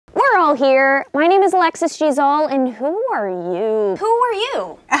Zall here. My name is Alexis G. Zall, and who are you? Who are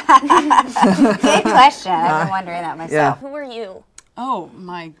you? Good question. I've been wondering that myself. Yeah. Who are you? Oh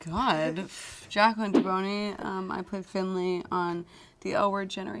my God. Jacqueline Taboni. I play Finley on the L Word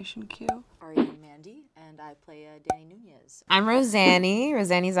Generation Q. Ariane Mandy, and I play Danny Nunez. I'm Rosanny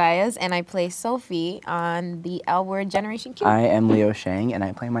Zayas, and I play Sophie on the L Word Generation Q. I am Leo Shang, and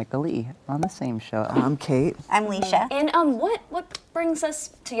I play Michael Lee on the same show. I'm Kate. I'm Leisha. And what brings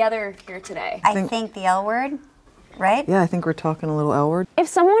us together here today? I think the L Word, right? Yeah, I think we're talking a little L Word. If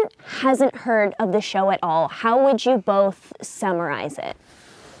someone hasn't heard of the show at all, how would you both summarize it?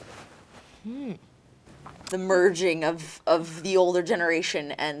 The merging of the older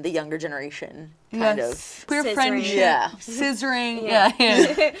generation and the younger generation, kind of. Queer Scissoring. friendship. Yeah. Scissoring.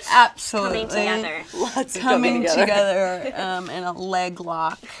 Yeah. Absolutely. Coming together. Lots of Coming together in a leg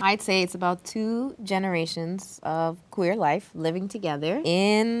lock. I'd say it's about 2 generations of queer life living together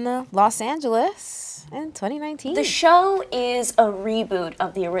in Los Angeles in 2019. The show is a reboot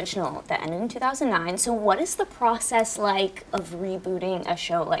of the original that ended in 2009. So what is the process like of rebooting a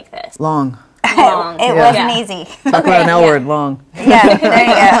show like this? Long. Long. It wasn't easy. Talk about an L word, long. Yeah,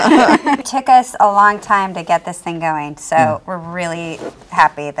 there you go. It took us a long time to get this thing going, so we're really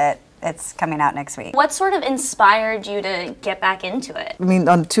happy that it's coming out next week. What sort of inspired you to get back into it? I mean,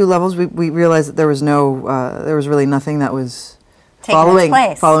 on 2 levels, we realized that there was there was really nothing that was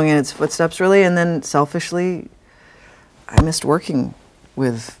following in its footsteps, really, and then selfishly, I missed working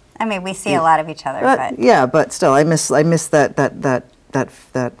with. I mean, we see a lot of each other, but yeah, but still, I miss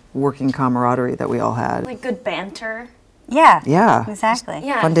that working camaraderie that we all had. Like good banter? Yeah. Exactly.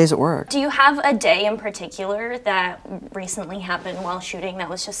 Yeah. Fun days at work. Do you have a day in particular that recently happened while shooting that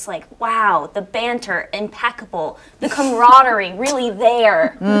was just like, wow, the banter, impeccable, the camaraderie, really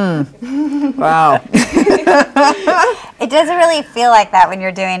there? Wow. It doesn't really feel like that when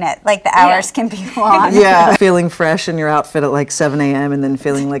you're doing it. Like the hours can be long. Yeah. Feeling fresh in your outfit at like 7 a.m. and then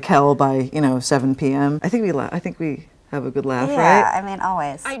feeling like hell by 7 p.m. I think we have a good laugh, right? Yeah, I mean,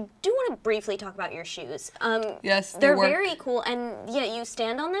 always. I do want to briefly talk about your shoes. Yes, they're very cool, and yeah, you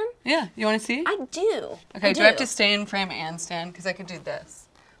stand on them? Yeah, you want to see? I do. Okay, do I have to stay in frame and stand? Because I could do this.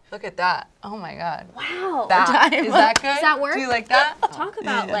 Look at that. Oh my God. Wow. Is that good? Does that work? Do you like that? Talk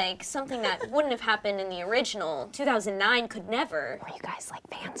about like something that wouldn't have happened in the original. 2009 could never. Were you guys like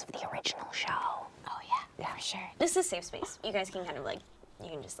fans of the original show? Oh yeah, for sure. This is safe space. You guys can kind of like, you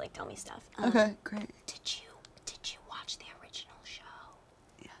can just like tell me stuff. Okay, great. Did you watch the original show?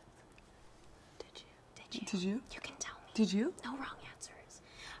 Yeah. Did you? Did you? You can tell me. Did you? No wrong answers.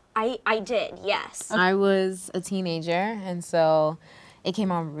 I did, yes. I was a teenager, and so it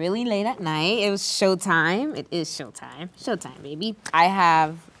came on really late at night. It was Showtime. It is Showtime. Showtime, baby. I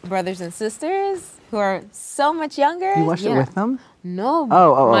have brothers and sisters who are so much younger. You watched it with them? No,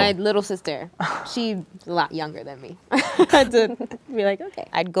 my little sister. She's a lot younger than me. I had to be like, okay.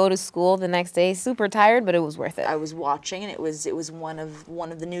 I'd go to school the next day, super tired, but it was worth it. I was watching, and it was one of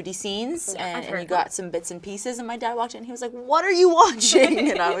the nudie scenes, and you got some bits and pieces. And my dad walked in, and he was like, "What are you watching?"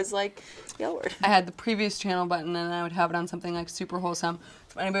 And I was like, "L Word." I had the previous channel button, and I would have it on something like super wholesome.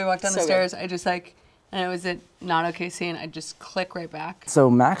 So if anybody walked down the stairs, I just like, and it was a not okay scene, I'd just click right back. So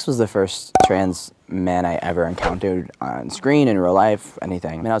Max was the first trans man I ever encountered on screen, in real life,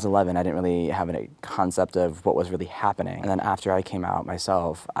 anything. When I was 11, I didn't really have a concept of what was really happening. And then after I came out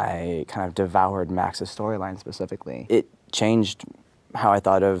myself, I kind of devoured Max's storyline specifically. It changed how I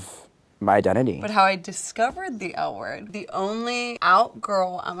thought of my identity. But how I discovered the L Word. The only out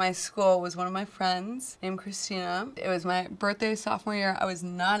girl at my school was one of my friends named Christina. It was my birthday sophomore year. I was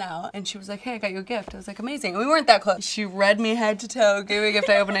not out, and she was like, "Hey, I got you a gift." I was like, "Amazing." And we weren't that close. She read me head to toe, gave me a gift.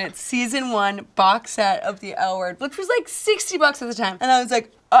 I opened it. It's season 1 box set of the L Word, which was like $60 at the time. And I was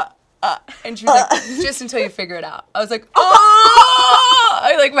like, and she was like, "Just until you figure it out." I was like,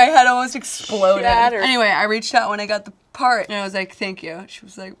 "Oh!" Like my head almost exploded. Shattered. Anyway, I reached out when I got the part, and I was like, "Thank you." She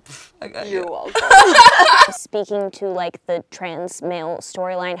was like, "I got you." You're welcome. Speaking to like the trans male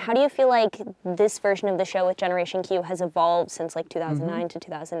storyline, how do you feel like this version of the show with Generation Q has evolved since like 2009 to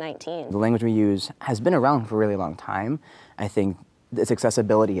 2019? The language we use has been around for a really long time. I think its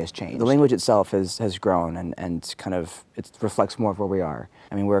accessibility has changed. The language itself has grown and kind of, it reflects more of where we are.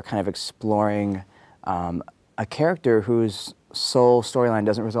 I mean, we're kind of exploring a character whose sole storyline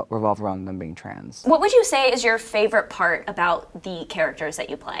doesn't revolve around them being trans. What would you say is your favorite part about the characters that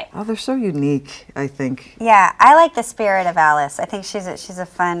you play? Oh, they're so unique, I think. Yeah, I like the spirit of Alice. I think she's a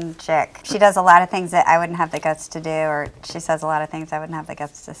fun chick. She does a lot of things that I wouldn't have the guts to do, or she says a lot of things I wouldn't have the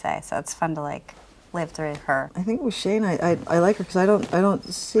guts to say. So it's fun to like live through her. I think with Shane, I like her because I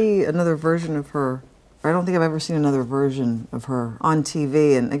don't see another version of her I don't think I've ever seen another version of her on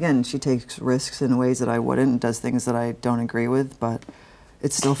TV. And again, she takes risks in ways that I wouldn't and does things that I don't agree with, but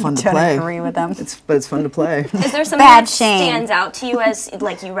it's still fun to play. Don't agree with them. But it's fun to play. Is there something that stands out to you as,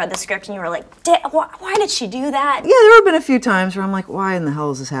 like, you read the script and you were like, why did she do that? Yeah, there have been a few times where I'm like, why in the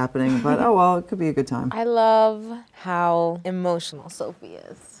hell is this happening? But oh well, it could be a good time. I love how emotional Sophie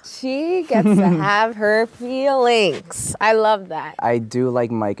is. She gets to have her feelings. I love that. I do like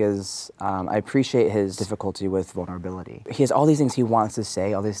Micah's, I appreciate his difficulty with vulnerability. He has all these things he wants to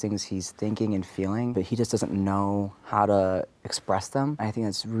say, all these things he's thinking and feeling, but he just doesn't know how to express them. I think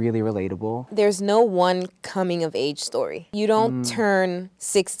that's really relatable. There's no one coming of age story. You don't turn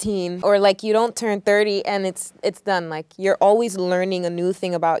 16 or like you don't turn 30 and it's done. Like you're always learning a new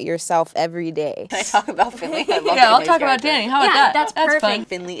thing about yourself every day. Can I talk about Finley? I love Yeah, I'll Finley's talk about character. Danny. How about that? That's perfect. fun.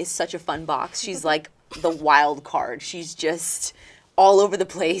 Finley is such a fun box. She's like the wild card. She's just all over the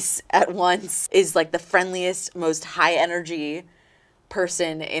place at once. Is like the friendliest, most high energy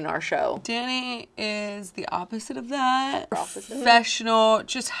person in our show. Danny is the opposite of that. Professional,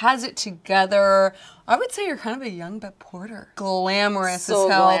 just has it together. I would say you're kind of a young Bette Porter. Glamorous So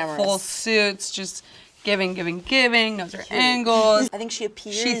as hell, glamorous. full suits, just giving, knows her angles. I think she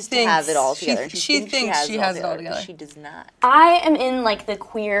appears to have it all together. She thinks she has it all together. But she does not. I am in like the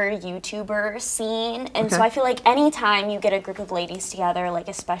queer YouTuber scene, and so I feel like anytime you get a group of ladies together, like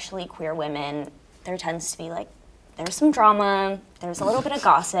especially queer women, there tends to be like, there's some drama, there's a little bit of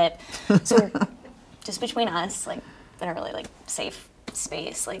gossip. So just between us, like in a really like safe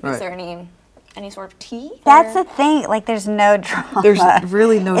space, like is there any sort of tea? That's the thing. Like, there's no drama. There's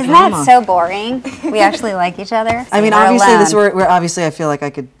really no Isn't drama. that so boring? We actually like each other. I mean, We're obviously, this alone. where obviously I feel like I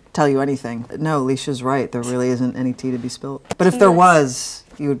could tell you anything. No, Alicia's right. There really isn't any tea to be spilled. But if there was,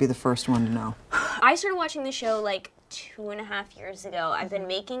 you would be the first one to know. I started watching the show like 2.5 years ago. I've been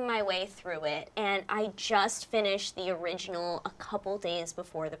making my way through it, and I just finished the original a couple days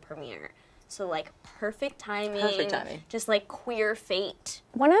before the premiere. So like perfect timing. Perfect timing. Just like queer fate.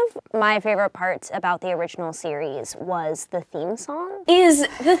 One of my favorite parts about the original series was the theme song. Is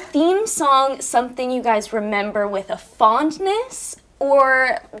the theme song something you guys remember with a fondness,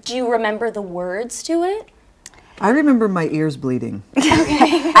 or do you remember the words to it? I remember my ears bleeding.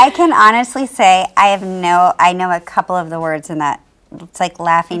 I can honestly say I know a couple of the words in that. It's like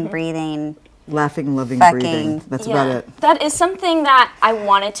laughing, breathing. Laughing, loving, Fucking. breathing. That's about it. That is something that I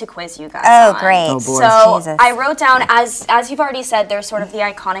wanted to quiz you guys Oh, on. great. Oh, boy. So Jesus. I wrote down, as you've already said, there's sort of the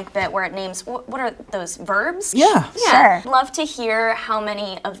iconic bit where it names, what are those, verbs? Yeah. Sure. Love to hear how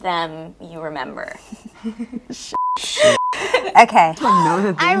many of them you remember. Okay.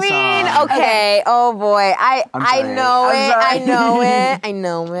 I mean, okay. Oh boy, I sorry. know I'm it. sorry. I know it. I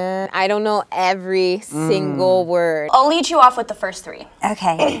know it. I don't know every single word. I'll lead you off with the first three.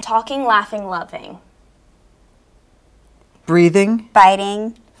 Okay. Talking, laughing, loving. Breathing,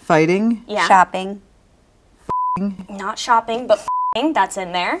 Biting, fighting, Yeah. shopping, Not shopping, but f***ing, that's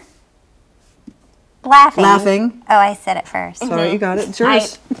in there. laughing. laughing. Oh, I said it first. Sorry, you got it. It's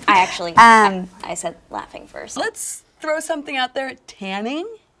yours. I actually, Um, I said laughing first. Let's throw something out there. Tanning.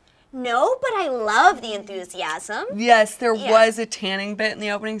 No, but I love the enthusiasm. Yes, there was a tanning bit in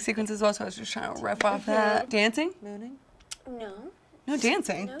the opening sequence as well, so I was just trying to riff off that. Dancing? Mooning? No. No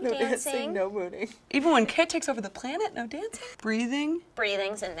dancing. No dancing. No mooning. Even when Kit takes over the planet, no dancing. Breathing.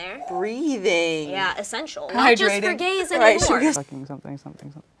 Breathing's in there. Breathing. Yeah, essential. Not just for Hydrating. gays Right, anymore. Fucking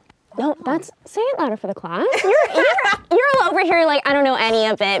something. No, say it louder for the class. You're over here like I don't know any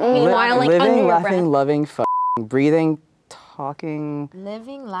of it. Meanwhile, like Living, under your laughing, breath. loving, breathing, talking,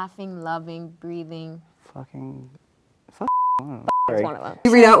 Living, laughing, loving, breathing. fucking, It's one of them.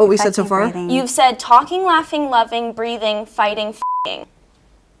 Can you read out what we said so far? Breathing. You've said talking, laughing, loving, breathing, fighting, f***ing.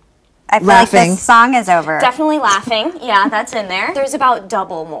 I feel Laughing. like this song is over. Definitely laughing. Yeah, that's in there. There's about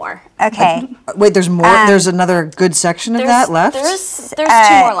double more. Okay. Wait, there's more. There's another good section of that left. There's two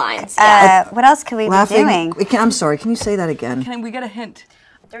more lines. Yeah. What else could we be laughing. doing? I'm sorry. Can you say that again? Can we get a hint?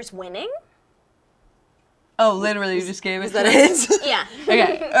 There's winning. Oh, literally, you just gave us Is that it? Yeah.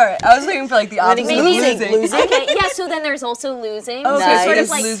 Okay, all right. I was looking for like the opposite of losing. Okay, yeah, so then there's also losing. Okay, So Nice. sort of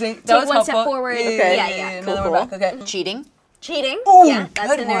just like losing. take That was one step helpful. forward. Okay. Yeah. And then we're back. Okay. Cheating? Cheating. Ooh, Yeah, that's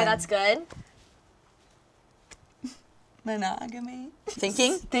good in there. one. That's good. Monogamy.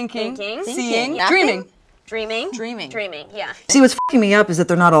 Thinking? Thinking. Thinking. Seeing. Napping? Dreaming. Dreaming. Yeah. See, what's fucking me up is that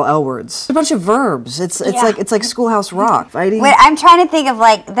they're not all L words. It's a bunch of verbs. It's like Schoolhouse Rock. Fighting. Wait, I'm trying to think of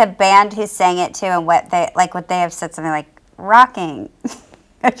like the band who sang it to and what they have said something like rocking.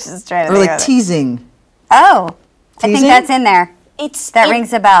 I'm just trying to or think like of it. teasing. Oh, I Teasing? think that's in there. It's That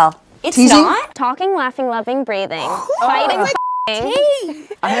rings a bell. It's Teasing? not. Talking, laughing, loving, breathing. Fighting, Tea.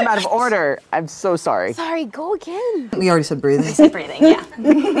 I am out of order. I'm so sorry. Sorry, go again. We already said breathing. Breathing,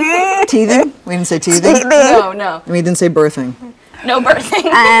 yeah. Teething? We didn't say teething. No, no. We didn't say birthing. No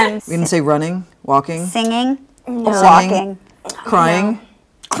birthing. We didn't say running, walking, Singing. singing, Walking. crying.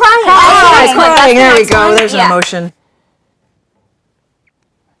 Crying. Crying. There we go. There's an Yeah. emotion.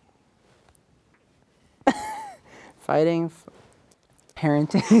 Fighting,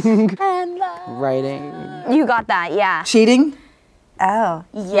 parenting, writing. You got that, yeah. Cheating. Oh.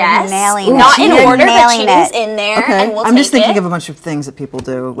 Yes. Nailing it. Not in You're order, but nailing cheating's it. in there, Okay. and we'll I'm just take thinking it. of a bunch of things that people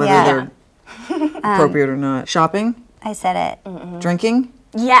do, whether Yeah. they're appropriate or not. Shopping, I said it. drinking,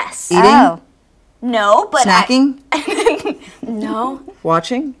 Yes. eating, Oh. No, but snacking, no.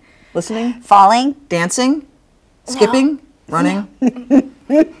 watching, listening, Falling. dancing, skipping, running,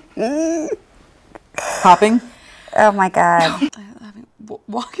 hopping. Oh my God.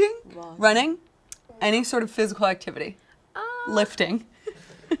 Walking, running, any sort of physical activity, lifting,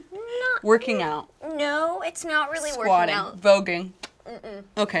 working out, No, it's not really squatting, working out. voguing.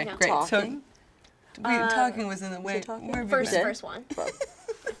 Okay, great. Talking? So talking was in the way. Where have you been? First one.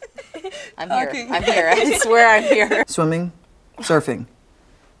 I'm Talking. here. I'm here. I swear I'm here. Swimming, surfing.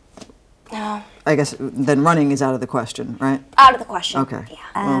 No. I guess then running is out of the question, right? Out of the question. Okay. Yeah.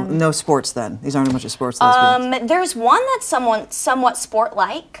 Well, no sports then. These aren't a bunch of sports lesbians. There's one that's somewhat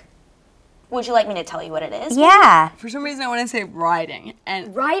sport-like. Would you like me to tell you what it is? Yeah. For some reason, I want to say riding,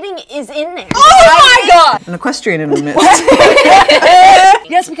 and Riding is in there. oh my god! An equestrian in a minute.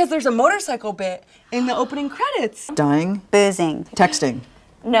 Yes, because there's a motorcycle bit in the opening credits. Dying, Boozing. texting,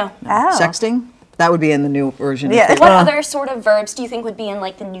 No. Oh. sexting. That would be in the new version. Yeah. What other sort of verbs do you think would be in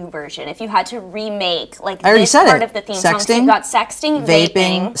like the new version if you had to remake like I already this said part it. of the theme song? So Sexting, you got sexting,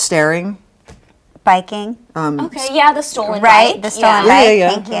 vaping. staring. Biking. Okay, yeah, the stolen Right. bike. The stolen yeah.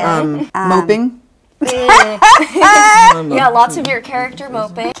 bike. Yeah. Thank you. Moping. Yeah, lots of your character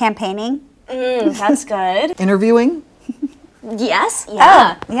moping. Campaigning. That's good. Interviewing. Yes,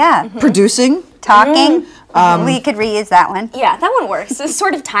 yeah. Oh, yeah. Producing. Talking. We could reuse that one. Yeah, that one works. It's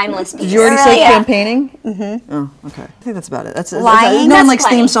sort of timeless piece. Did you already say Yeah. campaigning? Mm-hmm. Oh, okay. I think that's about it. That's Lying? no one That's likes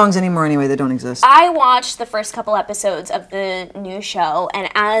plenty. theme songs anymore anyway. They don't exist. I watched the first couple episodes of the new show, and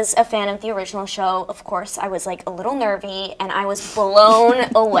as a fan of the original show, of course, I was like a little nervy, and I was blown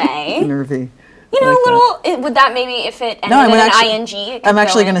away. Nervy. You know, I like a little. Would that maybe if it ended No, I'm in actually- an ing? It could I'm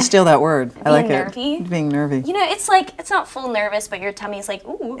actually go in. going to steal that word. I like nervy? it. Being nervy. You know, it's like it's not full nervous, but your tummy's like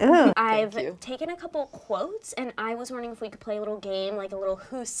ooh. I've you. taken a couple quotes, and I was wondering if we could play a little game, like a little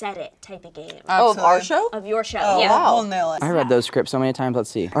 "Who Said It" type of game Oh, of our show? of your show. Oh, yeah, we'll nail it. I read those scripts so many times. Let's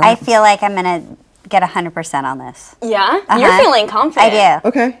see. I feel like I'm going to get 100% on this. yeah. You're feeling confident. I do.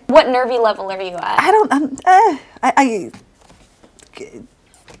 Okay. What nervy level are you at? I don't. I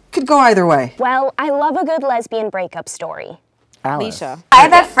could go either way. Well, I love a good lesbian breakup story. Alice. Leisha. I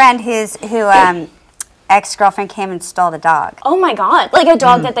have a friend who ex-girlfriend came and stole the dog. Oh my god! Like a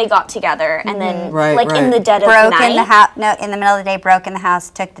dog that they got together, and then Right, like in right. the dead of Broke night. in the house. No, in the middle of the day, broke in the house,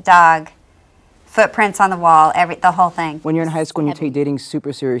 took the dog. Footprints on the wall. The whole thing. When you're in high school and you take dating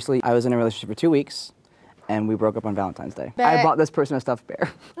super seriously, I was in a relationship for 2 weeks, and we broke up on Valentine's Day. I bought this person a stuffed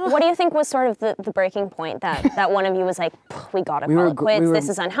bear. What do you think was sort of the breaking point that one of you was like, we gotta We call were it gr- quits, we were- this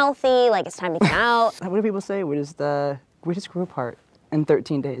is unhealthy, like it's time to get out? What do people say? We just grew apart in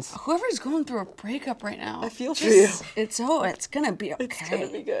 13 days. Whoever's going through a breakup right now, I feel for you. It's gonna be okay. It's gonna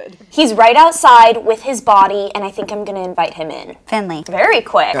be good. He's right outside with his body, and I think I'm gonna invite him in. Finley. Very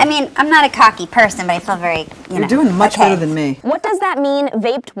quick. I mean, I'm not a cocky person, but I feel very, you know. You're doing much okay. better than me. What does that mean?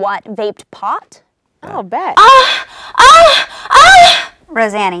 Vaped what? Vaped pot? Oh, bet.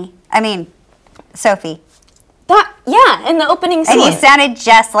 Sophie. Yeah, in the opening scene. And you sounded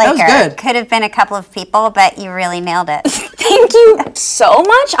just like That was her. good. Could have been a couple of people, but you really nailed it. Thank you so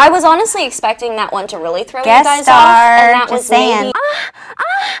much. I was honestly expecting that one to really throw Guest you guys star, off, and that just was saying. maybe.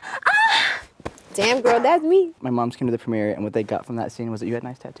 Damn, girl, that's me. My moms came to the premiere, and what they got from that scene was that you had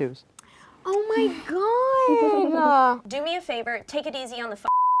nice tattoos. Oh my god. Do me a favor, take it easy on the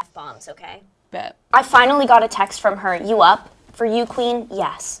F-bombs, okay? Bet. I finally got a text from her. You up? For you, Queen?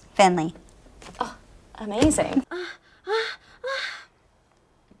 Yes. Finley. Amazing.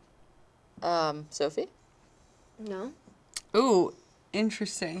 Sophie? No? Ooh,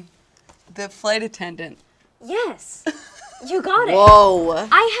 interesting. The flight attendant. Yes. You got it. Whoa.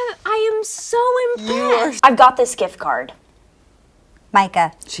 I am so impressed. I've got this gift card.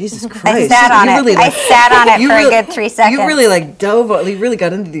 Micah. Jesus Christ. I sat on You it. really, I sat on it you for really- a good 3 seconds. You really you really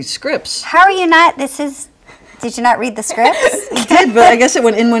got into these scripts. How are you not? Did you not read the scripts? I did, but I guess it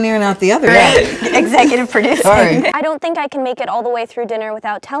went in one ear and out the other. Yeah. Executive producing. Sorry. I don't think I can make it all the way through dinner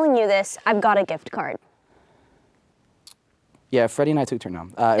without telling you this. I've got a gift card. Yeah, Freddie and I took turn now.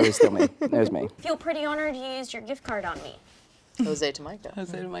 It was still me. It was me. Feel pretty honored you used your gift card on me. Jose to Micah.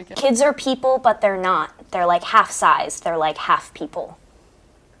 Jose to Micah. Kids are people, but they're not. They're like half-sized. They're like half people.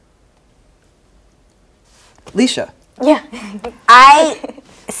 Leisha. Yeah. I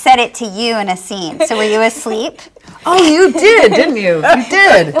said it to you in a scene. So were you asleep? Oh, you did, didn't you? You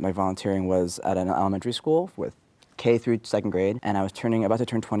did. My volunteering was at an elementary school with K through 2nd grade, and I was about to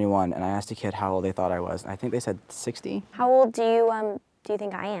turn 21, and I asked a kid how old they thought I was, and I think they said 60. How old do you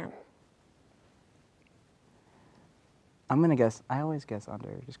think I am? I'm gonna guess, I always guess under,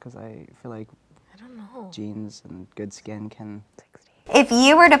 just because I feel like I don't know. genes and good skin can... If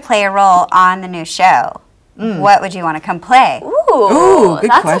you were to play a role on the new show, what would you want to come play? Ooh, good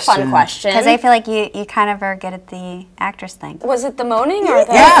that's question. a fun question. Because I feel like you kind of are good at the actress thing. Was it the moaning or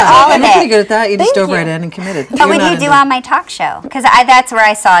the... Yeah, all of you're pretty it. good at that. You just Thank dove right you. in and committed. What would you do on my talk show? Because that's where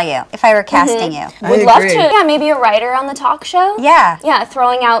I saw you, if I were casting you. Would love to, yeah, maybe a writer on the talk show. Yeah. Yeah,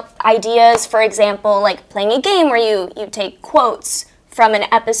 throwing out ideas, for example, like playing a game where you take quotes from an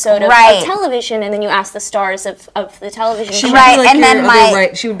episode of television, and then you ask the stars of the television show. Right, Like and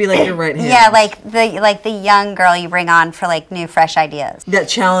then she would be like your right hand. Yeah, like the young girl you bring on for like new, fresh ideas. That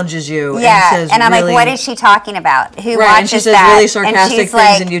challenges you. Yeah, and, says and I'm really, like, what is she talking about? Who right, watches and she says that? really sarcastic and she's things,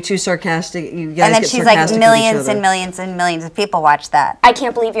 like, and you two sarcastic. You guys and then get she's like, sarcastic with each millions other. and millions and millions of people watch that. I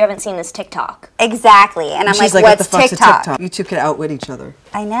can't believe you haven't seen this TikTok. Exactly, and I'm She's like, what what's the fuck's TikTok? a TikTok? You two could outwit each other.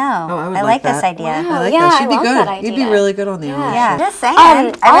 I know. Oh, I would I like like this that. idea. Wow. I like yeah, that. She'd I be love good. that You'd be idea. really good on the Yeah, show. just saying.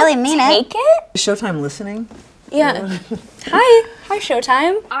 I really mean it. Take it? Is Showtime listening? Yeah. Hi,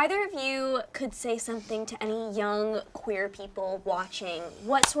 Showtime. Either of you could say something to any young queer people watching.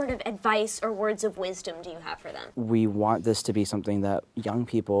 What sort of advice or words of wisdom do you have for them? We want this to be something that young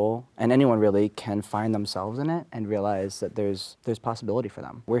people, and anyone really, can find themselves in it and realize that there's possibility for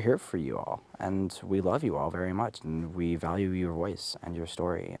them. We're here for you all, and we love you all very much, and we value your voice and your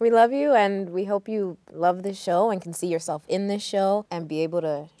story. We love you, and we hope you love this show and can see yourself in this show and be able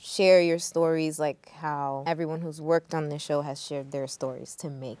to share your stories like how everyone who's worked on this show has shared their stories to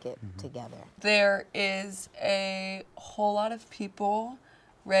make it together. There is a whole lot of people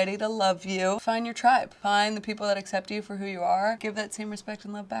ready to love you. Find your tribe. Find the people that accept you for who you are. Give that same respect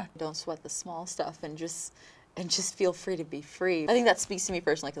and love back. Don't sweat the small stuff and just feel free to be free. I think that speaks to me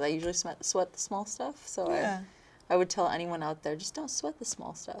personally because I usually sweat the small stuff. So Yeah. I would tell anyone out there, just don't sweat the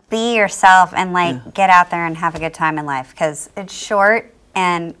small stuff. Be yourself and like get out there and have a good time in life because it's short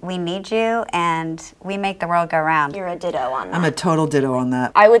and we need you and we make the world go round. You're a ditto on that. I'm a total ditto on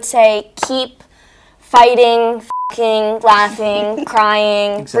that. I would say keep fighting, f***ing, laughing,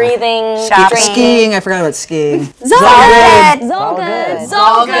 crying, breathing, Shopping. drinking. Skiing. I forgot about skiing. Zall good. Zall good.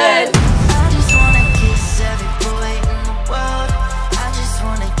 Zall good.